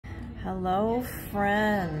Hello,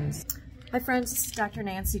 friends. Hi, friends. This is Dr.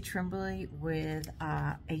 Nancy Trimbley with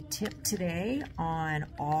a tip today on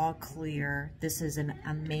All Clear. This is an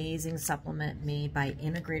amazing supplement made by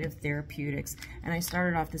Integrative Therapeutics. And I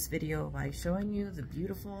started off this video by showing you the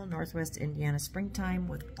beautiful Northwest Indiana springtime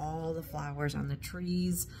with all the flowers on the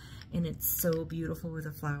trees. And it's so beautiful with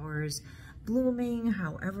the flowers blooming.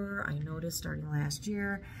 However, I noticed starting last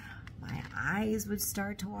year, my eyes would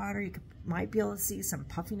start to water. You might be able to see some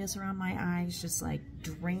puffiness around my eyes, just like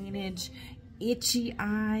drainage, itchy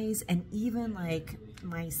eyes, and even like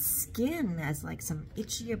my skin has like some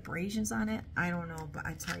itchy abrasions on it. I don't know, but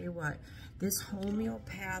I tell you what, this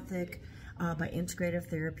homeopathic by Integrative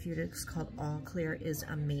Therapeutics called All Clear is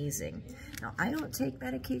amazing. Now, I don't take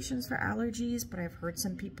medications for allergies, but I've heard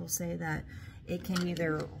some people say that it can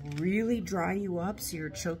either really dry you up so you're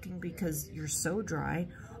choking because you're so dry,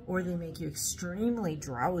 or they make you extremely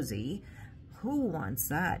drowsy. Who wants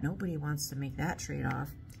that? Nobody wants to make that trade-off.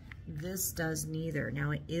 This does neither.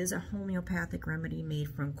 Now, it is a homeopathic remedy made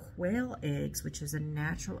from quail eggs, which is a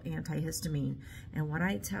natural antihistamine. And what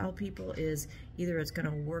I tell people is either it's going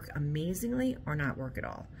to work amazingly or not work at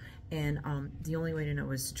all. And the only way to know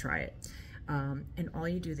is to try it. And all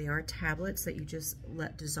you do, they are tablets that you just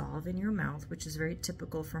let dissolve in your mouth, which is very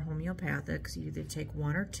typical for homeopathics. You either take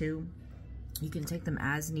one or two. You can take them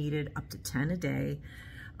as needed, up to 10 a day.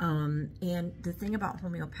 And the thing about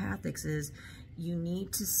homeopathics is you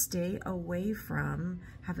need to stay away from,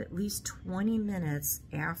 have at least 20 minutes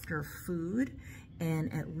after food,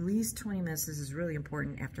 and at least 20 minutes, this is really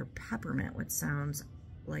important, after peppermint, which sounds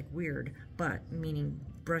like weird, but meaning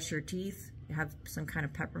brush your teeth, have some kind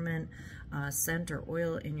of peppermint scent or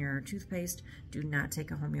oil in your toothpaste. Do not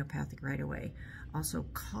take a homeopathic right away. Also,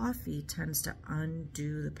 coffee tends to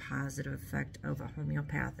undo the positive effect of a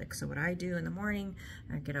homeopathic. So what I do in the morning,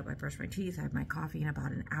 I get up, I brush my teeth, I have my coffee, and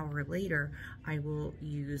about an hour later, I will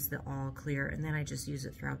use the All Clear, and then I just use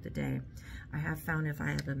it throughout the day. I have found if I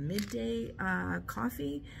have a midday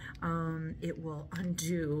coffee, it will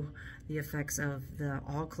undo the effects of the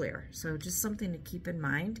All Clear. So just something to keep in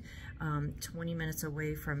mind. 20 minutes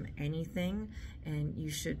away from anything and you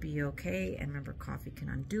should be okay. And remember, coffee can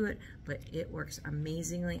undo it, but it works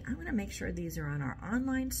amazingly. I'm going to make sure these are on our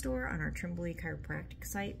online store, on our Trimbley Chiropractic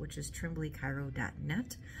site, which is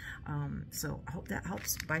trimbleychiro.net. So I hope that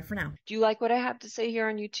helps. Bye for now. Do you like what I have to say here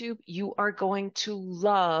on YouTube? You are going to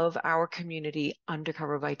love our community,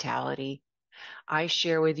 Undercover Vitality. I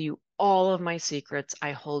share with you all of my secrets.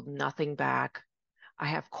 I hold nothing back. I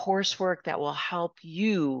have coursework that will help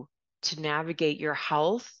you to navigate your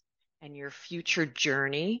health and your future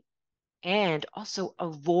journey, and also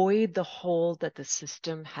avoid the hold that the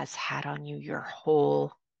system has had on you your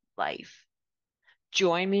whole life.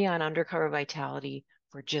 Join me on Undercover Vitality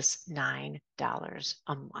for just $9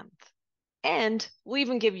 a month. And we'll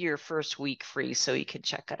even give you your first week free so you can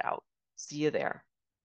check it out. See you there.